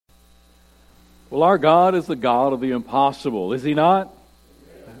Well, our God is the God of the impossible, is He not?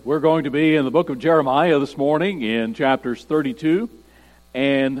 We're going to be in the book of Jeremiah this morning in chapters 32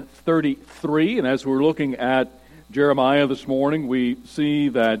 and 33. And as we're looking at Jeremiah this morning, we see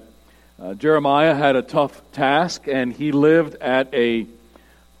that Jeremiah had a tough task and he lived at a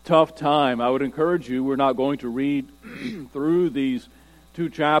tough time. I would encourage you, we're not going to read through these two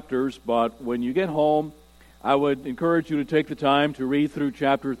chapters, but when you get home, I would encourage you to take the time to read through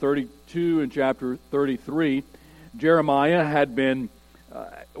chapter 32 and chapter 33. Jeremiah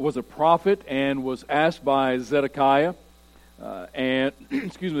was a prophet and was asked by Zedekiah and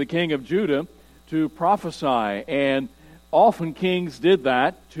the king of Judah to prophesy. And often kings did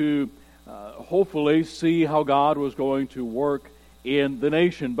that to hopefully see how God was going to work in the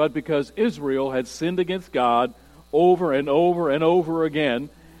nation. But because Israel had sinned against God over and over and over again,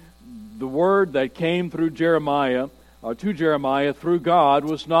 the word that came through Jeremiah, to Jeremiah through God,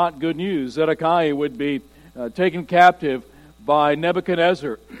 was not good news. Zedekiah would be taken captive by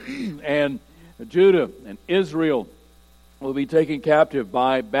Nebuchadnezzar, and Judah and Israel will be taken captive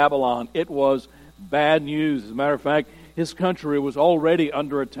by Babylon. It was bad news. As a matter of fact, his country was already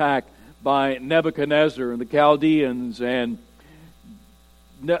under attack by Nebuchadnezzar and the Chaldeans, and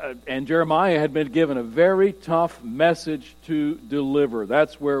Jeremiah had been given a very tough message to deliver.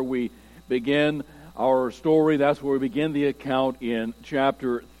 That's where we begin our story. That's where we begin the account in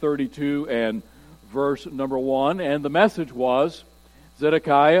chapter 32 and verse number 1. And the message was,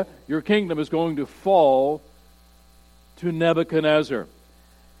 Zedekiah, your kingdom is going to fall to Nebuchadnezzar.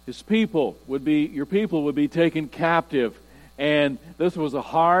 Your people would be taken captive. And this was a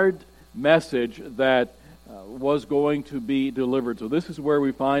hard message that was going to be delivered. So this is where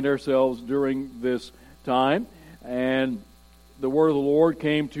we find ourselves during this time. And the word of the Lord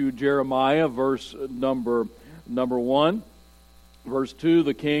came to Jeremiah, verse number 1. Verse 2,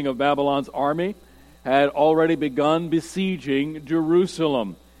 the king of Babylon's army had already begun besieging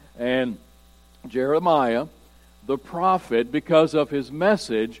Jerusalem. And Jeremiah, the prophet, because of his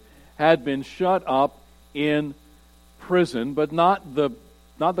message, had been shut up in prison, but not the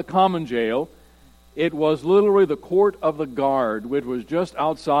common jail. It was literally the court of the guard, which was just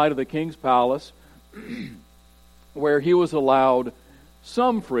outside of the king's palace, where he was allowed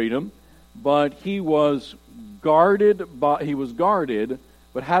some freedom, but he was guarded,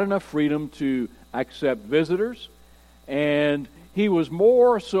 but had enough freedom to accept visitors, and he was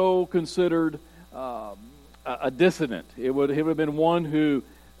more so considered a dissident. It would have been one who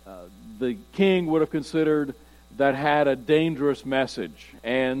the king would have considered that had a dangerous message,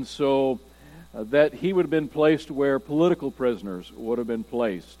 and so that he would have been placed where political prisoners would have been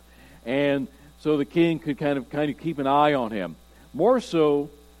placed. And so the king could kind of keep an eye on him. More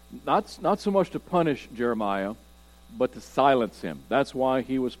so, not so much to punish Jeremiah, but to silence him. That's why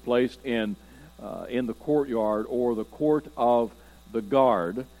he was placed in the courtyard, or the court of the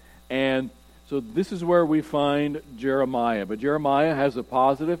guard. And so this is where we find Jeremiah. But Jeremiah has a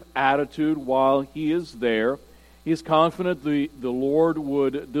positive attitude while he is there. He's confident the Lord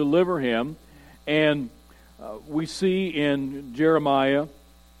would deliver him. And we see in Jeremiah,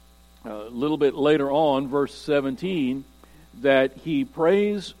 a little bit later on, verse 17, that he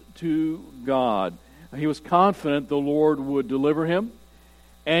prays to God. He was confident the Lord would deliver him,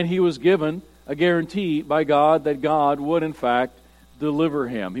 and he was given a guarantee by God that God would, in fact, deliver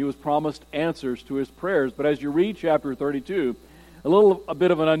him. He was promised answers to his prayers. But as you read chapter 32, a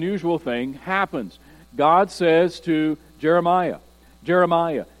bit of an unusual thing happens. God says to Jeremiah,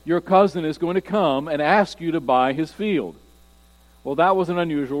 your cousin is going to come and ask you to buy his field. Well, that was an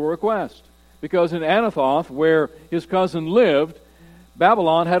unusual request, because in Anathoth, where his cousin lived,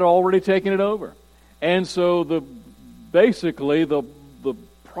 Babylon had already taken it over. And so the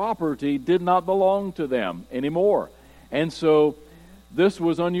property did not belong to them anymore. And so this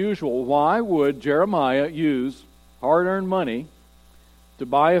was unusual. Why would Jeremiah use hard-earned money to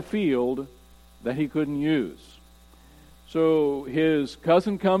buy a field that he couldn't use? So his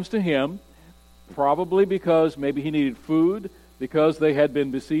cousin comes to him, probably because maybe he needed food, because they had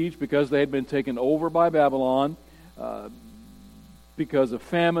been besieged, because they had been taken over by Babylon, because of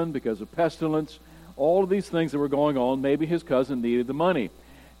famine, because of pestilence, all of these things that were going on. Maybe his cousin needed the money.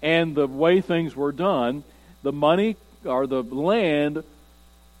 And the way things were done, the money or the land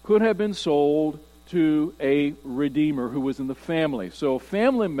could have been sold to a redeemer who was in the family. So a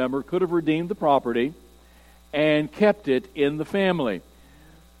family member could have redeemed the property and kept it in the family.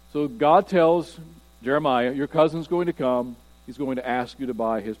 So God tells Jeremiah, your cousin's going to come. He's going to ask you to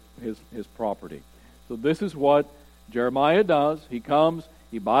buy his property. So this is what Jeremiah does. He comes,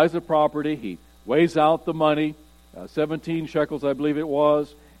 he buys the property, he weighs out the money, 17 shekels I believe it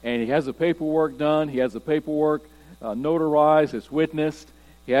was, and he has the paperwork done. He has the paperwork notarized, it's witnessed.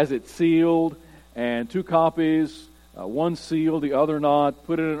 He has it sealed, and 2 copies, one sealed, the other not,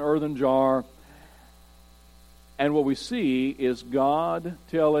 put in an earthen jar. And what we see is God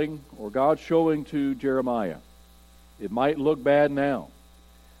telling, or God showing to Jeremiah, it might look bad now.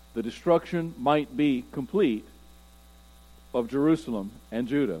 The destruction might be complete of Jerusalem and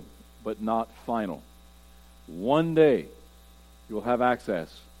Judah, but not final. One day, you'll have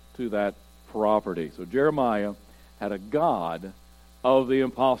access to that property. So Jeremiah had a God of the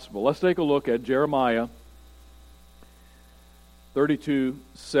impossible. Let's take a look at Jeremiah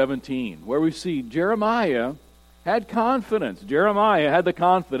 32:17, where we see Jeremiah had confidence. Jeremiah had the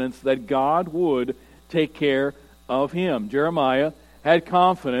confidence that God would take care of him. Jeremiah had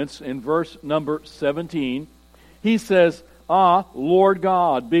confidence in verse number 17. He says, "Ah, Lord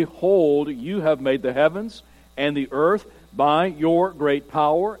God, behold, you have made the heavens and the earth by your great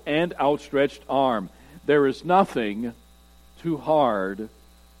power and outstretched arm. There is nothing too hard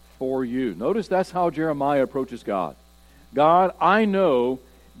for you." Notice that's how Jeremiah approaches God. God, I know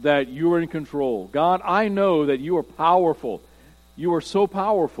that you are in control. God, I know that you are powerful. You are so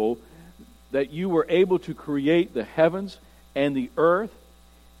powerful that you were able to create the heavens and the earth.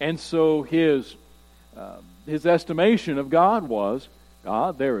 And so his estimation of God was,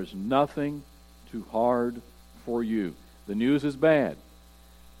 God, there is nothing too hard for you. The news is bad.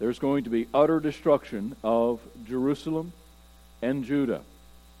 There's going to be utter destruction of Jerusalem and Judah.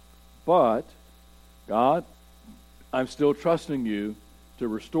 But, God, I'm still trusting you to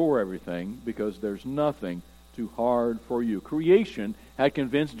restore everything because there's nothing too hard for you. Creation had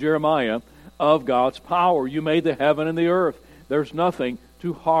convinced Jeremiah of God's power. You made the heaven and the earth. There's nothing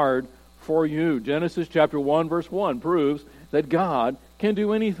too hard for you. Genesis chapter 1 verse 1 proves that God can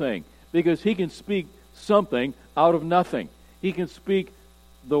do anything because he can speak something out of nothing. He can speak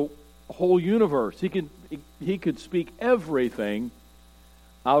the whole universe. He could speak everything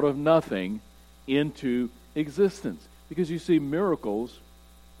out of nothing into existence. Because you see, miracles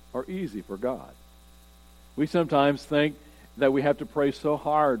are easy for God. We sometimes think that we have to pray so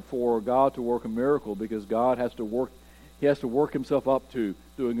hard for God to work a miracle because God has to work himself up to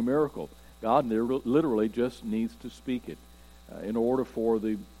doing a miracle. God literally just needs to speak it in order for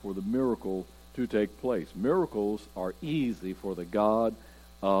the miracle to take place. Miracles are easy for the God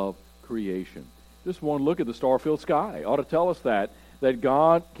of creation. Just one look at the star-filled sky ought to tell us that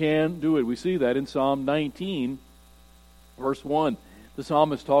God can do it. We see that in Psalm 19, verse 1. The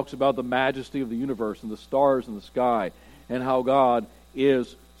psalmist talks about the majesty of the universe and the stars in the sky and how God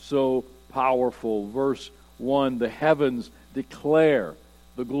is so powerful. Verse 1, the heavens declare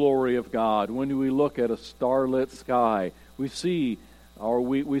the glory of God. When we look at a starlit sky, we see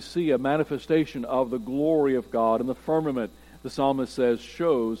a manifestation of the glory of God. And the firmament, the psalmist says,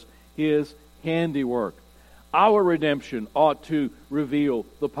 shows his handiwork. Our redemption ought to reveal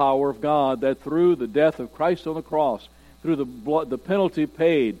the power of God, that through the death of Christ on the cross, through the penalty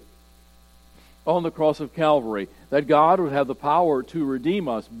paid on the cross of Calvary, that God would have the power to redeem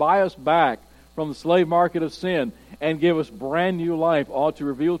us, buy us back from the slave market of sin, and give us brand new life, ought to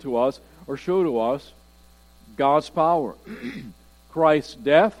reveal to us or show to us God's power. Christ's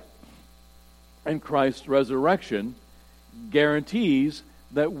death and Christ's resurrection guarantees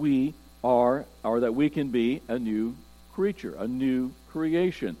that we can be a new creature, a new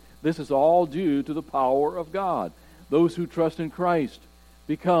creation. This is all due to the power of God. Those who trust in Christ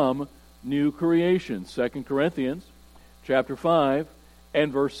become new creations. 2 Corinthians chapter 5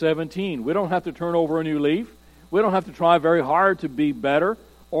 and verse 17. We don't have to turn over a new leaf. We don't have to try very hard to be better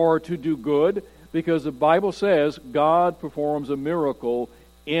or to do good, because the Bible says God performs a miracle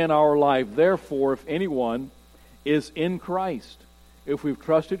in our life. Therefore, if anyone is in Christ, if we've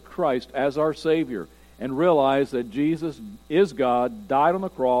trusted Christ as our Savior and realized that Jesus is God, died on the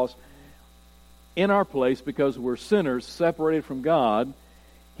cross in our place because we're sinners separated from God,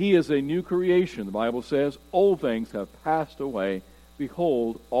 He is a new creation. The Bible says, old things have passed away.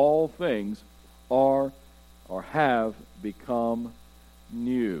 Behold, all things are or have become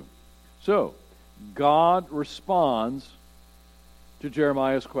new. So, God responds to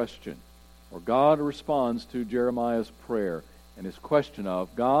Jeremiah's question, or God responds to Jeremiah's prayer and his question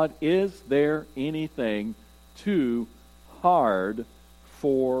of, God, is there anything too hard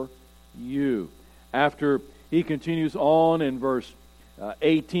for you? After he continues on in verse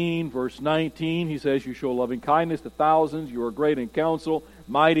 18, verse 19, he says, you show loving kindness to thousands, you are great in counsel,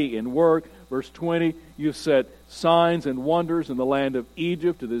 mighty in work. Verse 20, you've set signs and wonders in the land of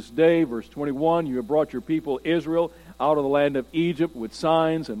Egypt to this day. Verse 21, you have brought your people Israel out of the land of Egypt with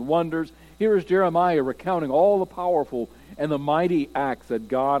signs and wonders here is Jeremiah recounting all the powerful and the mighty acts that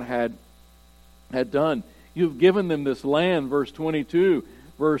God had done. You've given them this land, verse 22,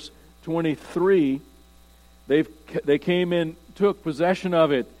 verse 23. They came in, took possession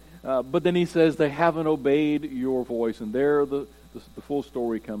of it, but then he says they haven't obeyed your voice, and there the full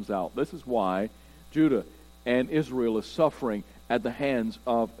story comes out. This is why Judah and Israel is suffering at the hands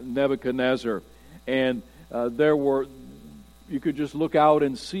of Nebuchadnezzar. And you could just look out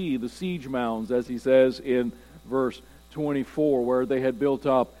and see the siege mounds, as he says in verse 24, where they had built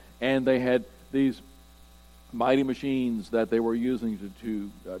up, and they had these mighty machines that they were using to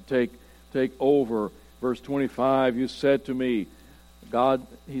take over. Verse 25, you said to me, God,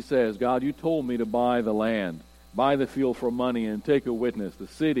 he says, God, you told me to buy the land, buy the field for money, and take a witness. The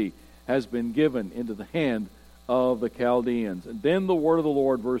city has been given into the hand of the Chaldeans. And then the word of the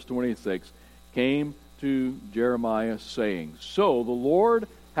Lord, verse 26, came to Jeremiah saying. So the Lord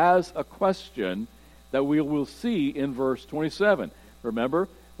has a question that we will see in verse 27. Remember,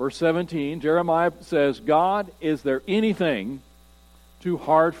 verse 17, Jeremiah says, God, is there anything too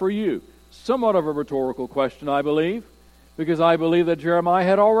hard for you? Somewhat of a rhetorical question, I believe, because I believe that Jeremiah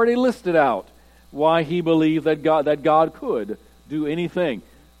had already listed out why he believed that God could do anything.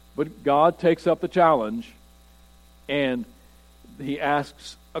 But God takes up the challenge, and he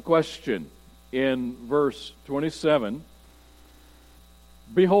asks a question in verse 27.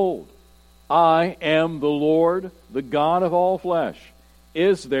 Behold, I am the Lord, the God of all flesh.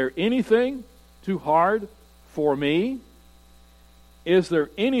 Is there anything too hard for me? Is there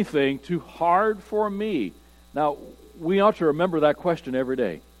anything too hard for me? Now, we ought to remember that question every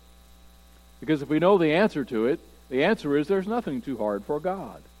day. Because if we know the answer to it, the answer is there's nothing too hard for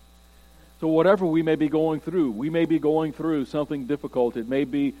God. So whatever we may be going through something difficult. It may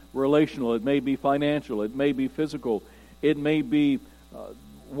be relational, it may be financial, it may be physical, it may be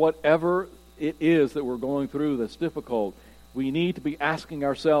whatever it is that we're going through that's difficult. We need to be asking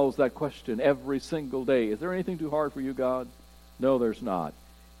ourselves that question every single day. Is there anything too hard for you, God? No, there's not.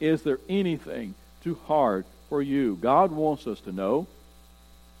 Is there anything too hard for you? God wants us to know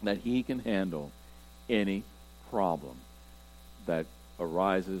that He can handle any problem that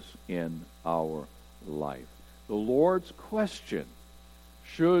arises in our life. The Lord's question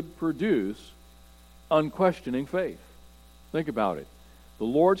should produce unquestioning faith. Think about it. The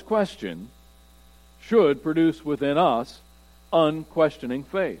Lord's question should produce within us unquestioning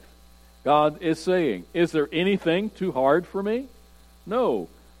faith. God is saying, is there anything too hard for me? No,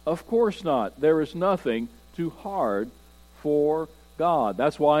 of course not. There is nothing too hard for God.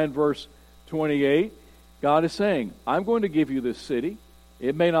 That's why in verse 28, God is saying, I'm going to give you this city.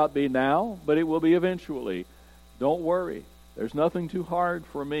 It may not be now, but it will be eventually. Don't worry. There's nothing too hard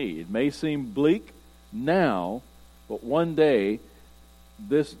for me. It may seem bleak now, but one day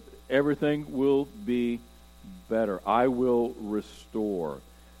everything will be better. I will restore.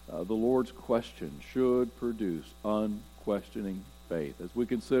 The Lord's question should produce unquestioning faith. As we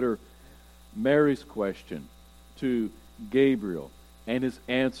consider Mary's question to Gabriel and his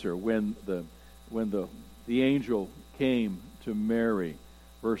answer when the angel came to Mary,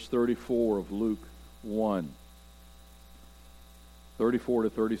 verse 34 of Luke 1, 34 to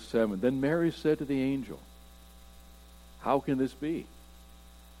 37. Then Mary said to the angel, how can this be,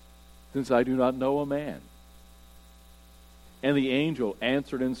 since I do not know a man? And the angel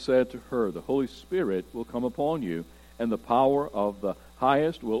answered and said to her, the Holy Spirit will come upon you, and the power of the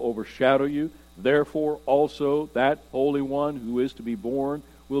highest will overshadow you. Therefore also that Holy One who is to be born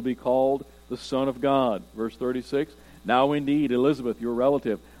will be called the Son of God. Verse 36, now indeed Elizabeth, your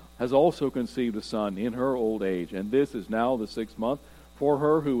relative, has also conceived a son in her old age, and this is now the 6th month for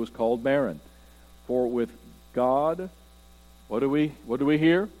her who was called barren. For with God, what do we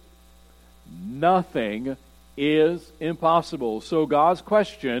hear? Nothing is impossible. So God's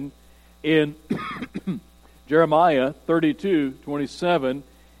question in Jeremiah 32:27,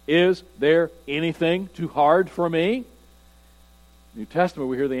 is there anything too hard for me? New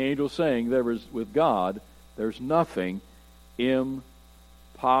Testament, we hear the angel saying, with God, there's nothing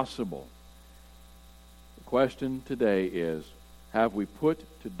impossible. The question today is, have we put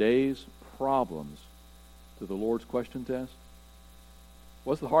today's problems to the Lord's question test?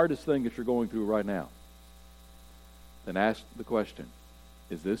 What's the hardest thing that you're going through right now? Then ask the question,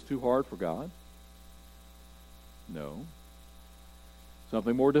 is this too hard for God? No.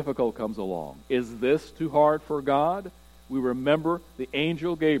 Something more difficult comes along. Is this too hard for God? We remember the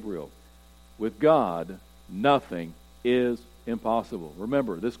angel Gabriel. With God, nothing is impossible.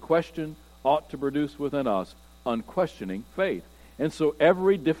 Remember, this question ought to produce within us unquestioning faith. And so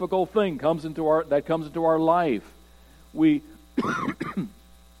every difficult thing comes into our life, we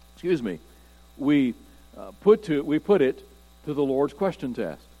we put it to the Lord's question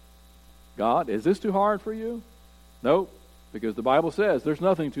test. God, is this too hard for you? No, because the Bible says there's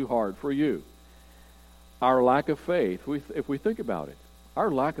nothing too hard for you. Our lack of faith, if we think about it,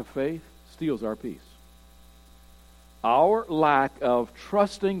 our lack of faith steals our peace. Our lack of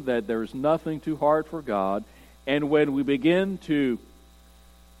trusting that there's nothing too hard for God, and when we begin to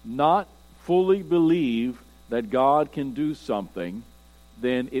not fully believe that God can do something,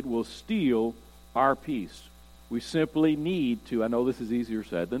 then it will steal our peace. We simply need to, I know this is easier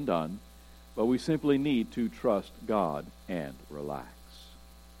said than done, but we simply need to trust God and relax.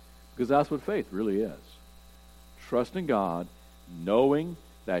 Because that's what faith really is. Trusting God, knowing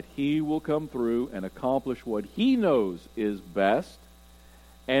that He will come through and accomplish what He knows is best,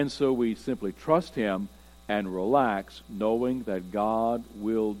 and so we simply trust Him and relax, knowing that God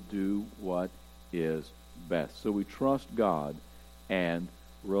will do what is best. So we trust God and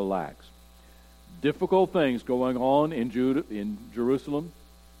relax. Difficult things going on in Jerusalem,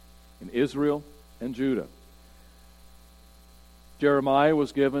 in Israel, and Judah. Jeremiah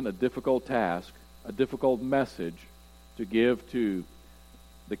was given a difficult task, a difficult message to give to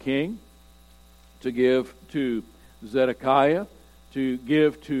the king, to give to Zedekiah, to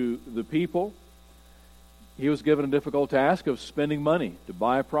give to the people. He was given a difficult task of spending money to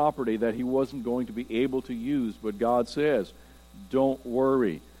buy a property that he wasn't going to be able to use. But God says, don't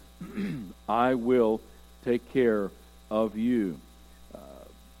worry. I will take care of you.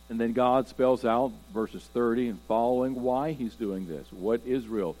 And then God spells out verses 30 and following why He's doing this. What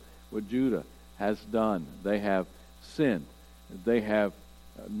Israel, what Judah has done. They have sinned. They have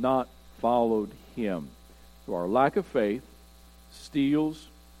not followed Him. So our lack of faith steals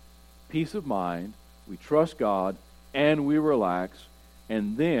peace of mind. We trust God and we relax.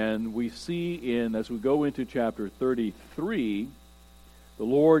 And then we see as we go into chapter 33, the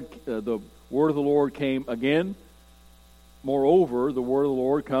word of the Lord came again. Moreover, the word of the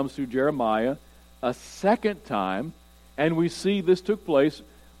Lord comes through Jeremiah a second time, and we see this took place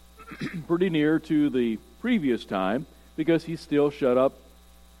pretty near to the previous time because he's still shut up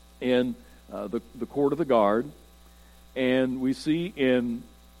in the court of the guard. And we see in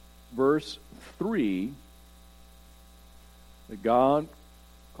verse 3 that God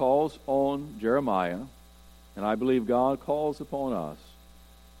calls on Jeremiah, and I believe God calls upon us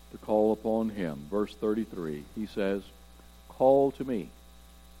to call upon Him. Verse 33, He says, call to me,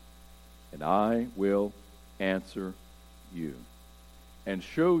 and I will answer you, and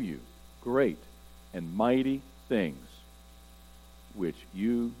show you great and mighty things which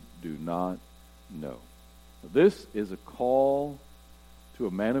you do not know. This is a call to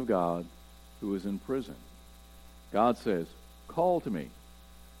a man of God who is in prison. God says, call to me,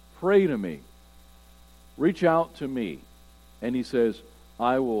 pray to me, reach out to me. And He says,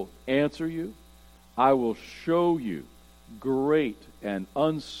 I will answer you, I will show you great and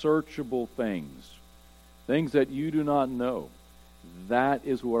unsearchable things, things that you do not know. That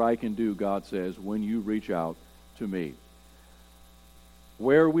is what I can do, God says, when you reach out to me.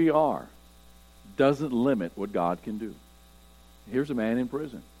 Where we are doesn't limit what God can do. Here's a man in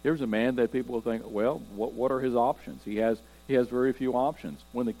prison. Here's a man that people will think, well, what are his options? He has very few options.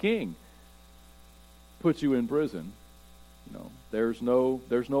 When the king puts you in prison, there's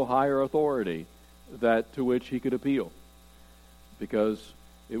no higher authority to which he could appeal, because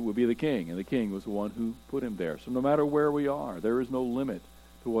it would be the king, and the king was the one who put him there. So no matter where we are, there is no limit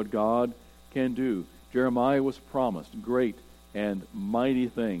to what God can do. Jeremiah was promised great and mighty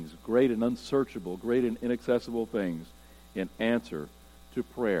things, great and unsearchable, great and inaccessible things in answer to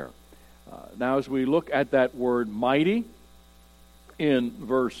prayer. Now as we look at that word mighty in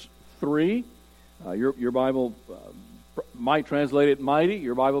verse 3, your Bible might translate it mighty,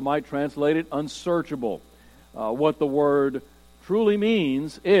 your Bible might translate it unsearchable. What the word truly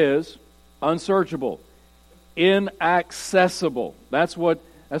means is unsearchable, inaccessible. That's what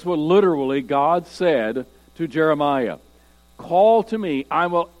literally God said to Jeremiah. Call to me, I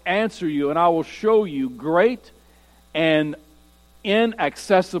will answer you, and I will show you great and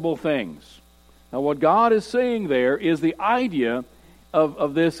inaccessible things. Now what God is saying there is the idea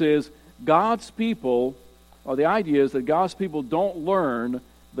of this is God's people, or the idea is that God's people don't learn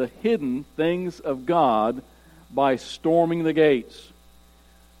the hidden things of God by storming the gates.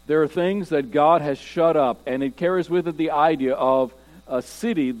 There are things that God has shut up, and it carries with it the idea of a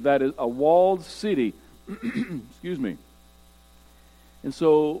city that is a walled city. Excuse me. And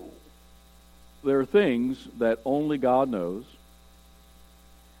so there are things that only God knows,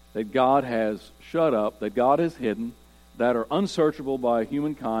 that God has shut up, that God has hidden, that are unsearchable by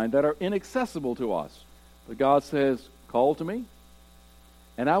humankind, that are inaccessible to us. But God says, call to me,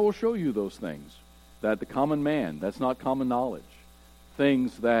 And I will show you those things that the common man, that's not common knowledge,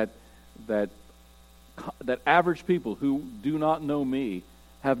 things that average people who do not know me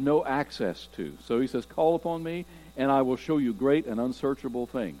have no access to. So he says, call upon me, and I will show you great and unsearchable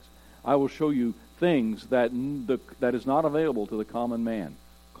things. I will show you things that is not available to the common man.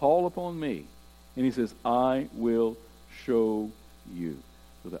 Call upon me. And he says, I will show you.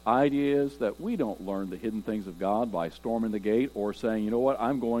 So the idea is that we don't learn the hidden things of God by storming the gate or saying, you know what,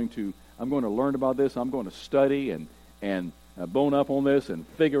 I'm going to learn about this. I'm going to study and bone up on this and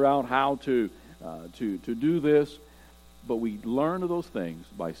figure out how to do this. But we learn of those things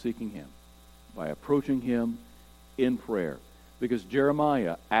by seeking Him, by approaching Him in prayer. Because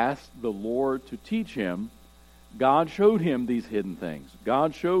Jeremiah asked the Lord to teach him. God showed him these hidden things.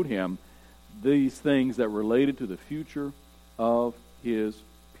 God showed him these things that related to the future of His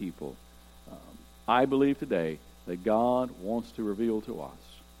people. I believe today that God wants to reveal to us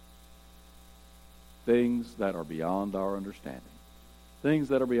things that are beyond our understanding, things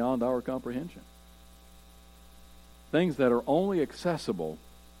that are beyond our comprehension, things that are only accessible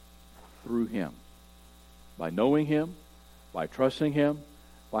through Him, by knowing Him, by trusting Him,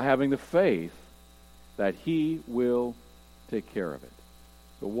 by having the faith that He will take care of it.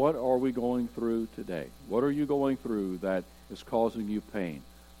 So what are we going through today? What are you going through that is causing you pain,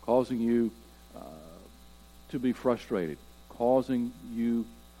 causing you to be frustrated, causing you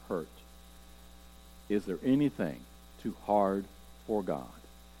hurt? Is there anything too hard for God?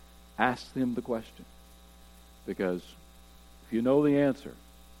 Ask Him the question. Because if you know the answer,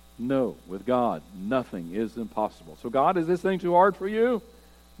 no, with God, nothing is impossible. So God, is this thing too hard for you?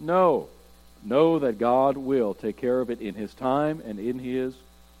 No. Know that God will take care of it in His time and in His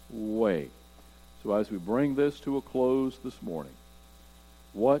way. So as we bring this to a close this morning,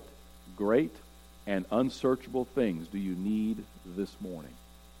 what great and unsearchable things do you need this morning?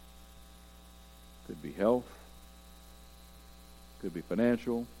 Could be health, could be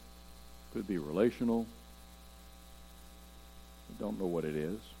financial, could be relational. I don't know what it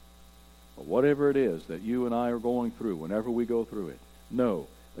is. But whatever it is that you and I are going through, whenever we go through it, know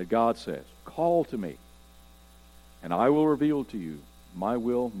that God says, call to me, and I will reveal to you my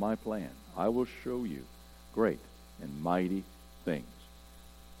will, my plan. I will show you great and mighty things.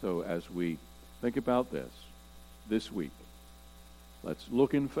 So as we think about this week, let's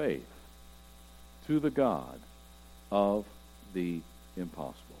look in faith to the God of the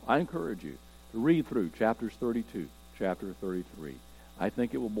impossible. I encourage you to read through chapters 32, chapter 33. I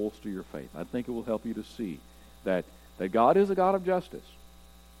think it will bolster your faith. I think it will help you to see that God is a God of justice.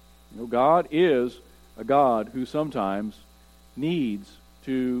 You know, God is a God who sometimes needs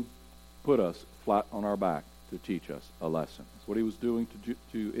to put us flat on our back to teach us a lesson. That's what He was doing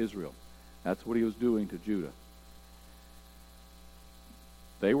to Israel. That's what He was doing to Judah.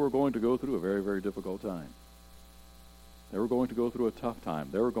 They were going to go through a very, very difficult time. They were going to go through a tough time.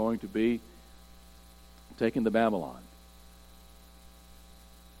 They were going to be taken to Babylon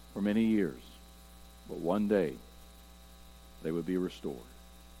for many years. But one day, they would be restored.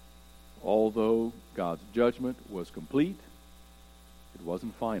 Although God's judgment was complete, it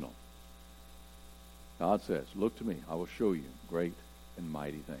wasn't final. God says, look to me, I will show you great and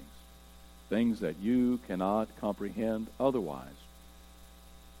mighty things. Things that you cannot comprehend otherwise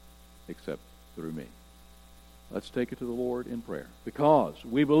except through me. Let's take it to the Lord in prayer, because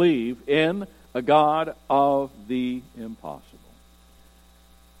we believe in a God of the impossible.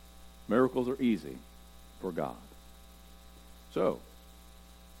 Miracles are easy for God. So,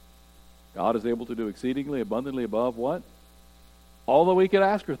 God is able to do exceedingly abundantly above what? All that we could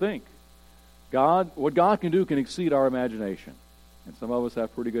ask or think. What God can do can exceed our imagination. And some of us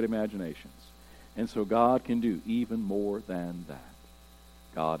have pretty good imaginations. And so God can do even more than that.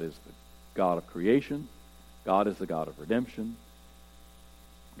 God is the God of creation. God is the God of redemption.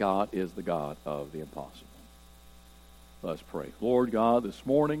 God is the God of the impossible. Let's pray. Lord God, this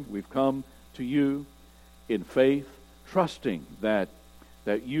morning we've come to you in faith, trusting that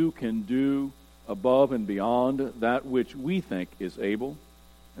you can do above and beyond that which we think is able,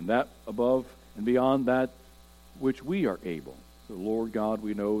 and that above and beyond that which we are able. So, Lord God,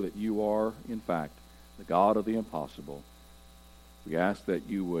 we know that you are, in fact, the God of the impossible. We ask that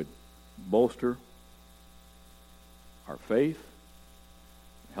you would bolster our faith,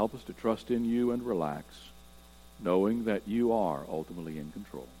 help us to trust in you and relax, knowing that you are ultimately in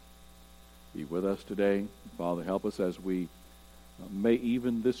control. Be with us today. Father, help us as we may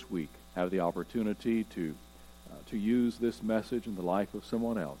even this week have the opportunity to use this message in the life of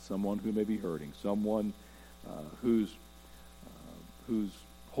someone else, someone who may be hurting, someone whose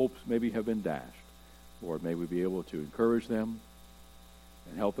hopes maybe have been dashed. Lord, may we be able to encourage them.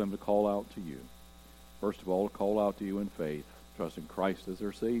 and help them to call out to you. First of all, to call out to you in faith, trusting Christ as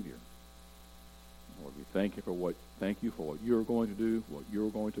their Savior. Lord, we thank you for what you're going to do, what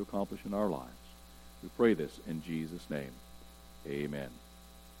you're going to accomplish in our lives. We pray this in Jesus' name. Amen.